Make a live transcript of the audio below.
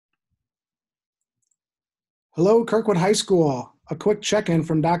Hello, Kirkwood High School. A quick check-in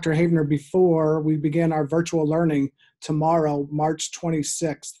from Dr. Havener before we begin our virtual learning tomorrow, March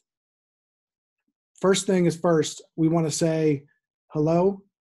 26th. First thing is first, we want to say hello,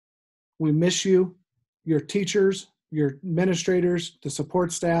 we miss you, your teachers, your administrators, the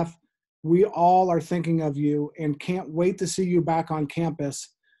support staff. We all are thinking of you and can't wait to see you back on campus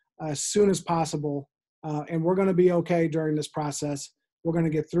as soon as possible. And we're going to be okay during this process. We're going to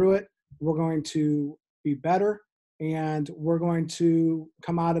get through it. We're going to be better, and we're going to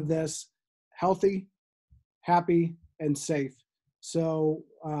come out of this healthy, happy, and safe. So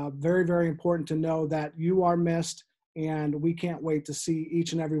very, very important to know that you are missed, and we can't wait to see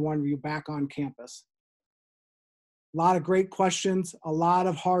each and every one of you back on campus. A lot of great questions. A lot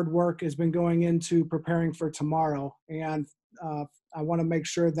of hard work has been going into preparing for tomorrow. And I want to make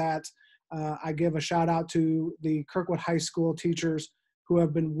sure that I give a shout out to the Kirkwood High School teachers who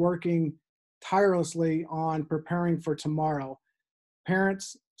have been working tirelessly on preparing for tomorrow.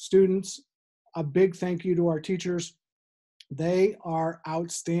 Parents, students, a big thank you to our teachers. They are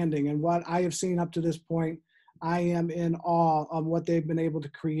outstanding. And what I have seen up to this point, I am in awe of what they've been able to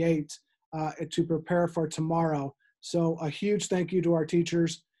create to prepare for tomorrow. So a huge thank you to our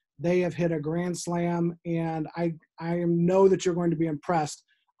teachers. They have hit a grand slam, and I know that you're going to be impressed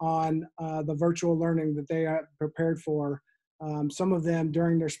on the virtual learning that they are prepared for. Some of them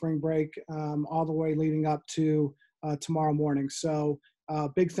during their spring break, all the way leading up to tomorrow morning. So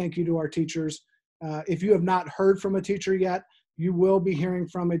big thank you to our teachers. If you have not heard from a teacher yet, you will be hearing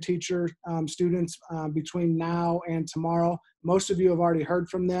from a teacher, students, between now and tomorrow. Most of you have already heard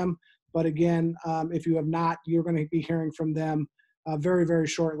from them, but again, if you have not, you're going to be hearing from them very, very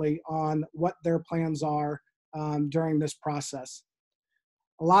shortly on what their plans are during this process.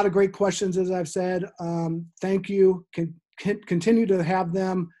 A lot of great questions, as I've said. Thank you. Continue to have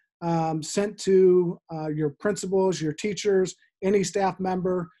them sent to your principals, your teachers, any staff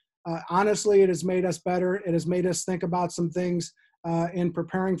member. Honestly, it has made us better. It has made us think about some things in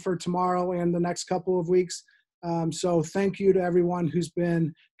preparing for tomorrow and the next couple of weeks. So thank you to everyone who's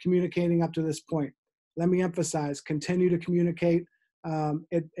been communicating up to this point. Let me emphasize, continue to communicate.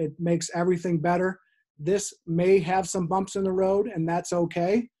 It makes everything better. This may have some bumps in the road, and that's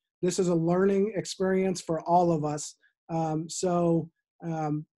okay. This is a learning experience for all of us.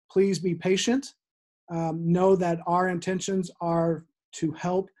 Please be patient. Know that our intentions are to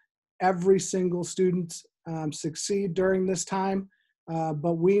help every single student succeed during this time.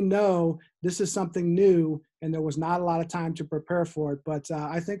 But we know this is something new, and there was not a lot of time to prepare for it. But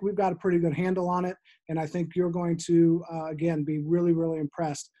I think we've got a pretty good handle on it, and I think you're going to, again, be really, really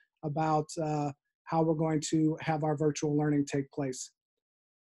impressed about how we're going to have our virtual learning take place.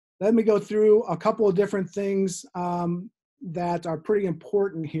 Let me go through a couple of different things that are pretty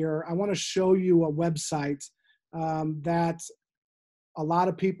important here. I want to show you a website that a lot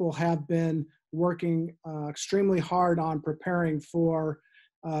of people have been working extremely hard on preparing for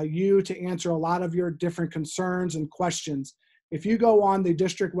you to answer a lot of your different concerns and questions. If you go on the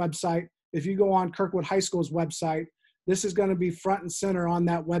district website, if you go on Kirkwood High School's website, this is going to be front and center on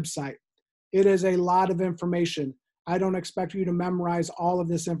that website. It is a lot of information. I don't expect you to memorize all of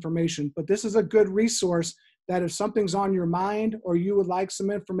this information, but this is a good resource that if something's on your mind or you would like some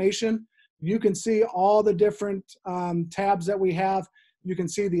information, you can see all the different tabs that we have. You can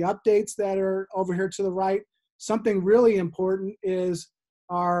see the updates that are over here to the right. Something really important is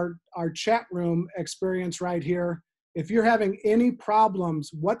our chat room experience right here. If you're having any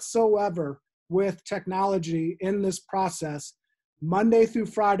problems whatsoever with technology in this process, Monday through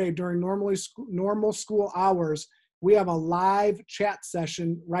Friday during normal school hours, we have a live chat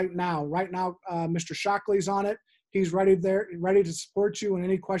session right now. Right now, Mr. Shockley's on it. He's ready to support you in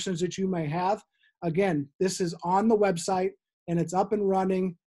any questions that you may have. Again, this is on the website, and it's up and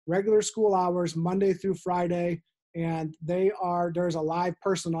running, regular school hours, Monday through Friday, and there's a live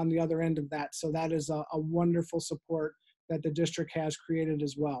person on the other end of that. So that is a wonderful support that the district has created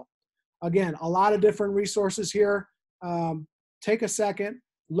as well. Again, a lot of different resources here. Take a second,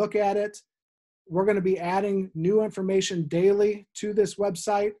 look at it. We're going to be adding new information daily to this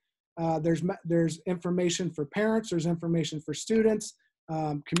website. There's information for parents, there's information for students,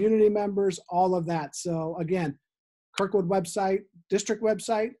 community members, all of that. So again, Kirkwood website, district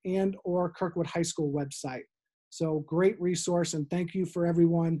website, and or Kirkwood High School website. So great resource, and thank you for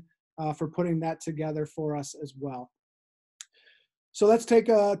everyone for putting that together for us as well. So let's take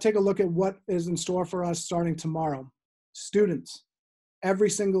a look at what is in store for us starting tomorrow. Students, every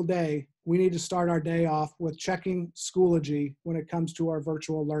single day, we need to start our day off with checking Schoology when it comes to our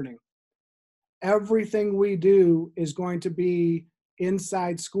virtual learning. Everything we do is going to be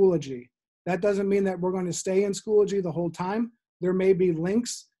inside Schoology. That doesn't mean that we're going to stay in Schoology the whole time. There may be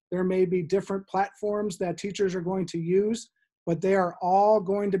links, there may be different platforms that teachers are going to use, but they are all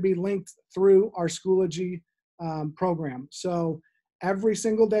going to be linked through our Schoology program. So every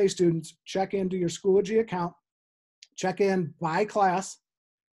single day, students, check into your Schoology account, check in by class,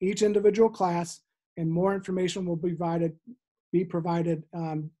 each individual class, and more information will be provided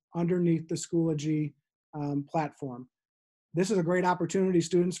underneath the Schoology platform. This is a great opportunity,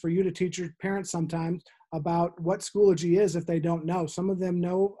 students, for you to teach your parents sometimes about what Schoology is if they don't know. Some of them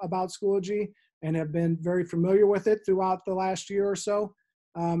know about Schoology and have been very familiar with it throughout the last year or so,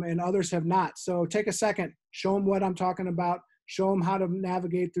 and others have not. So take a second, show them what I'm talking about, show them how to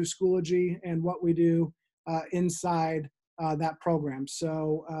navigate through Schoology and what we do inside that program.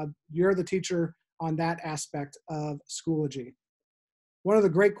 So you're the teacher on that aspect of Schoology. One of the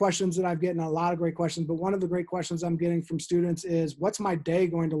great questions that I'm getting, a lot of great questions, but one of the great questions I'm getting from students is, what's my day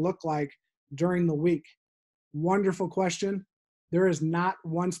going to look like during the week? Wonderful question. There is not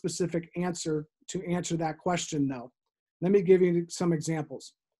one specific answer to answer that question, though. Let me give you some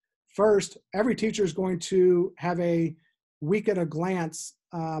examples. First, every teacher is going to have a week at a glance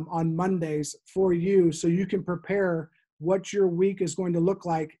on Mondays for you, so you can prepare what your week is going to look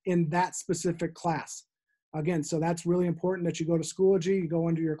like in that specific class. Again, so that's really important that you go to Schoology, you go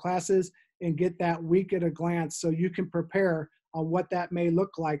into your classes and get that week at a glance so you can prepare on what that may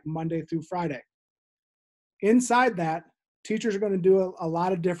look like Monday through Friday. Inside that, teachers are going to do a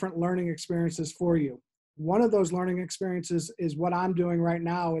lot of different learning experiences for you. One of those learning experiences is what I'm doing right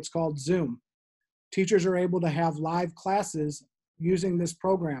now. It's called Zoom. Teachers are able to have live classes using this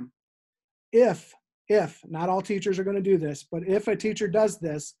program. If not all teachers are going to do this, but if a teacher does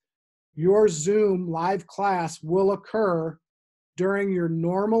this, your Zoom live class will occur during your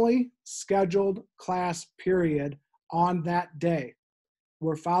normally scheduled class period on that day.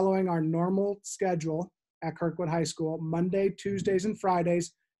 We're following our normal schedule at Kirkwood High School. Monday, Tuesdays, and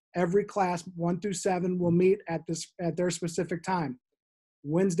Fridays, every class 1 through 7 will meet at their specific time.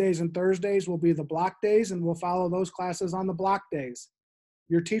 Wednesdays and Thursdays will be the block days, and we'll follow those classes on the block days.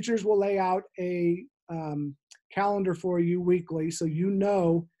 Your teachers will lay out a calendar for you weekly, so you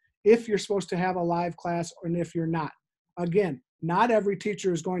know if you're supposed to have a live class and if you're not. Again, not every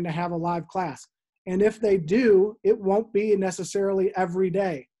teacher is going to have a live class. And if they do, it won't be necessarily every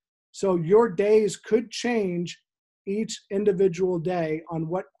day. So your days could change each individual day on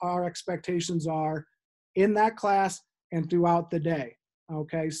what our expectations are in that class and throughout the day.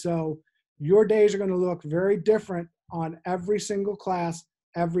 Okay, so your days are going to look very different on every single class,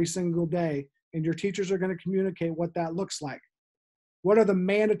 every single day. And your teachers are going to communicate what that looks like. What are the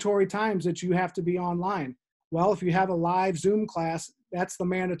mandatory times that you have to be online? Well, if you have a live Zoom class, that's the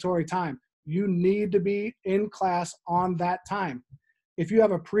mandatory time. You need to be in class on that time. If you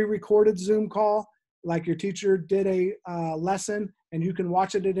have a pre-recorded Zoom call, like your teacher did a lesson and you can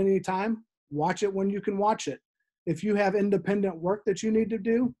watch it at any time, watch it when you can watch it. If you have independent work that you need to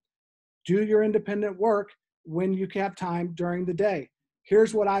do your independent work when you have time during the day.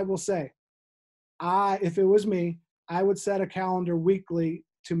 Here's what I will say. If it was me, I would set a calendar weekly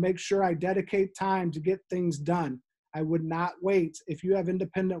to make sure I dedicate time to get things done. I would not wait. If you have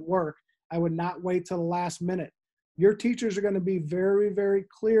independent work, I would not wait till the last minute. Your teachers are going to be very, very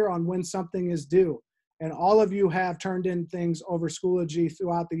clear on when something is due. And all of you have turned in things over Schoology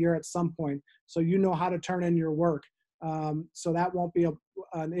throughout the year at some point, so you know how to turn in your work. So that won't be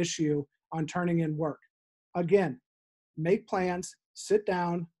an issue on turning in work. Again, make plans, sit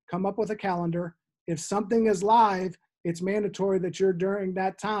down, come up with a calendar. If something is live, it's mandatory that you're during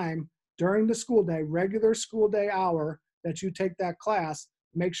that time, during the school day, regular school day hour that you take that class,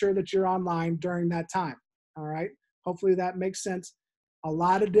 make sure that you're online during that time. All right. Hopefully that makes sense. A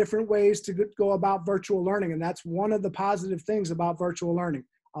lot of different ways to go about virtual learning. And that's one of the positive things about virtual learning.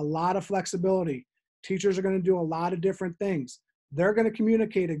 A lot of flexibility. Teachers are going to do a lot of different things. They're going to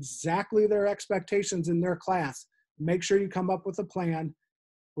communicate exactly their expectations in their class. Make sure you come up with a plan,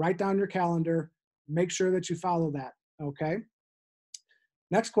 write down your calendar, make sure that you follow that. Okay.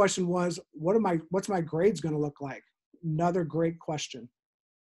 Next question was, what's my grades going to look like? Another great question.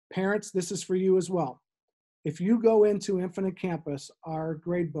 Parents, this is for you as well. If you go into Infinite Campus, our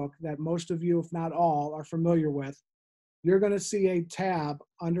grade book that most of you, if not all, are familiar with, you're going to see a tab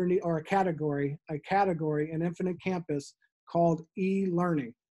underneath, or a category in Infinite Campus called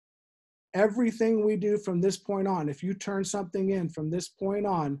e-learning. Everything we do from this point on, if you turn something in from this point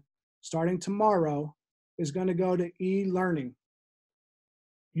on, starting tomorrow, is going to go to e-learning.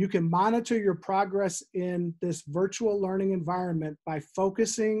 You can monitor your progress in this virtual learning environment by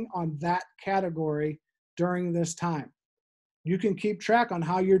focusing on that category during this time. You can keep track on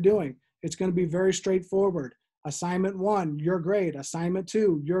how you're doing. It's going to be very straightforward. Assignment 1, your grade. Assignment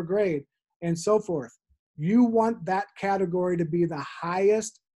 2, your grade, and so forth. You want that category to be the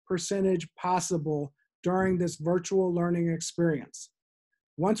highest percentage possible during this virtual learning experience.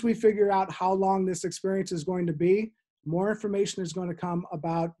 Once we figure out how long this experience is going to be, more information is going to come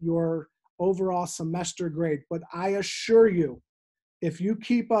about your overall semester grade. But I assure you, if you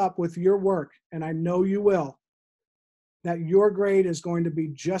keep up with your work, and I know you will, that your grade is going to be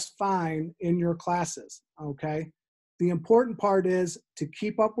just fine in your classes, okay? The important part is to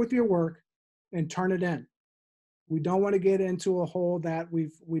keep up with your work and turn it in. We don't want to get into a hole that we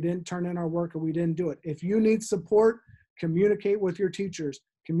didn't turn in our work or we didn't do it. If you need support, communicate with your teachers,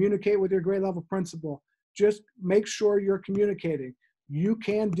 communicate with your grade level principal. Just make sure you're communicating. You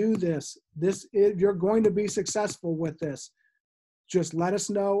can do this. You're going to be successful with this. Just let us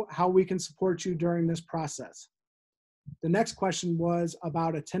know how we can support you during this process. The next question was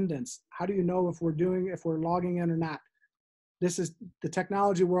about attendance. How do you know if we're logging in or not? This is the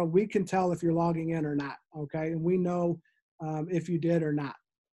technology world. We can tell if you're logging in or not, okay? And we know if you did or not.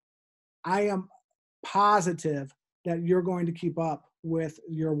 I am positive that you're going to keep up with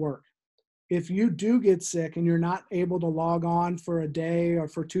your work. If you do get sick and you're not able to log on for a day or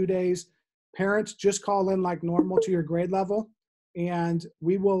for 2 days, parents, just call in like normal to your grade level, and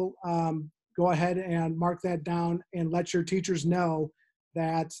we will go ahead and mark that down and let your teachers know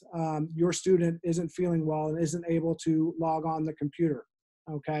that your student isn't feeling well and isn't able to log on the computer,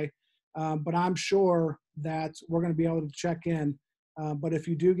 okay? But I'm sure that we're going to be able to check in. But if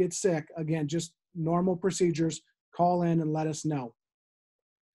you do get sick, again, just normal procedures, call in and let us know.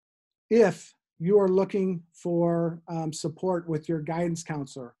 If you are looking for support with your guidance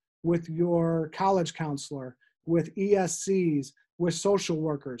counselor, with your college counselor, with ESCs, with social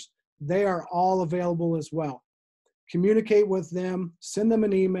workers, they are all available as well. Communicate with them, send them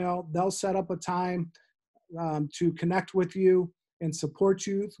an email. They'll set up a time to connect with you and support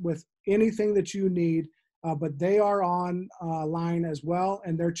you with anything that you need, but they are on line as well,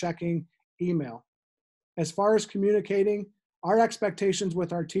 and they're checking email. As far as communicating, our expectations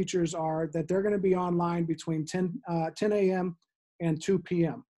with our teachers are that they're going to be online between 10 a.m. and 2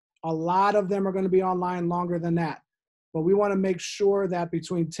 p.m. A lot of them are going to be online longer than that, but we want to make sure that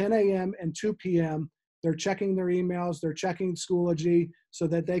between 10 a.m. and 2 p.m., they're checking their emails, they're checking Schoology so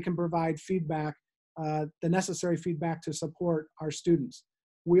that they can provide feedback, the necessary feedback to support our students.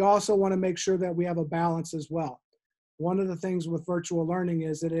 We also want to make sure that we have a balance as well. One of the things with virtual learning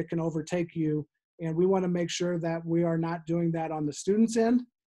is that it can overtake you, and we want to make sure that we are not doing that on the students' end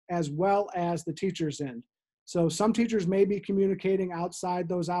as well as the teachers' end. So some teachers may be communicating outside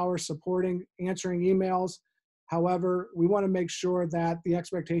those hours, supporting, answering emails. However, we want to make sure that the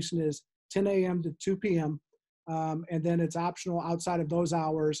expectation is 10 a.m. to 2 p.m. And then it's optional outside of those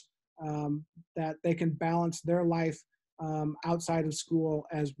hours that they can balance their life outside of school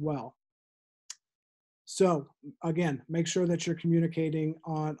as well. So again, make sure that you're communicating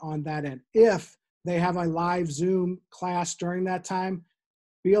on that end. If they have a live Zoom class during that time,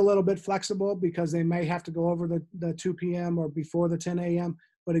 be a little bit flexible because they may have to go over the 2 p.m. or before the 10 a.m.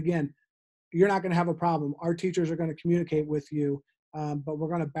 But again, you're not going to have a problem. Our teachers are going to communicate with you, but we're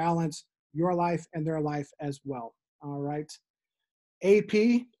going to balance your life and their life as well. All right. AP,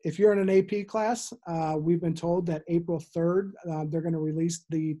 if you're in an AP class, we've been told that April 3rd, they're going to release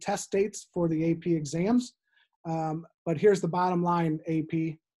the test dates for the AP exams. But here's the bottom line,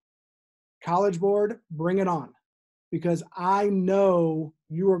 AP. College Board, bring it on. Because I know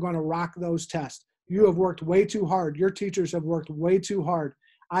you are going to rock those tests. You have worked way too hard. Your teachers have worked way too hard.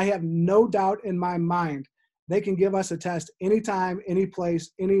 I have no doubt in my mind they can give us a test anytime, any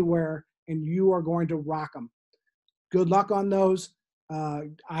place, anywhere, and you are going to rock them. Good luck on those. I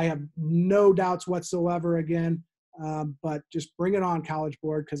have no doubts whatsoever again, but just bring it on, College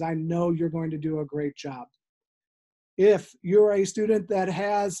Board, because I know you're going to do a great job. If you're a student that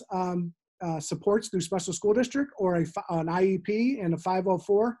has supports through special school district or an IEP and a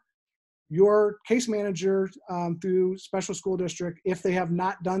 504, your case manager through special school district, if they have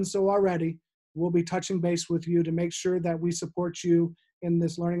not done so already, will be touching base with you to make sure that we support you in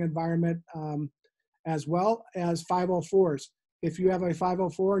this learning environment, as well as 504s. If you have a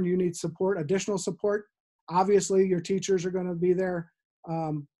 504 and you need support, additional support, obviously your teachers are going to be there,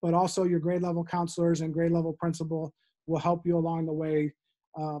 but also your grade level counselors and grade level principal will help you along the way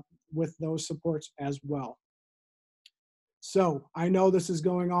with those supports as well. So I know this is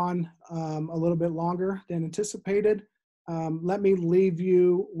going on a little bit longer than anticipated. Let me leave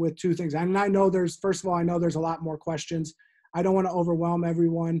you with two things. And I know first of all, I know there's a lot more questions. I don't want to overwhelm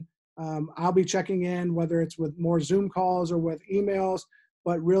everyone. I'll be checking in, whether it's with more Zoom calls or with emails.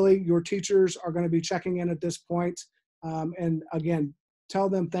 but really your teachers are going to be checking in at this point. And again, tell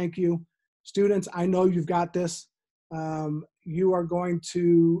them thank you. Students, I know you've got this. You are going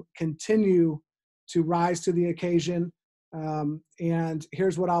to continue to rise to the occasion. And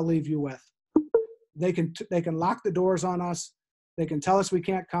here's what I'll leave you with. They can lock the doors on us. They can tell us we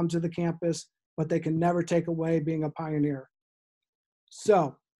can't come to the campus, but they can never take away being a pioneer.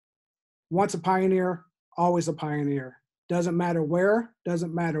 So once a pioneer, always a pioneer. Doesn't matter where,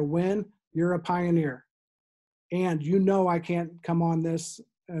 doesn't matter when, you're a pioneer. And you know I can't come on this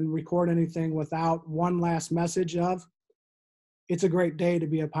and record anything without one last message of, it's a great day to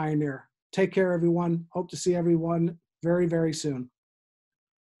be a pioneer. Take care, everyone. Hope to see everyone very, very soon.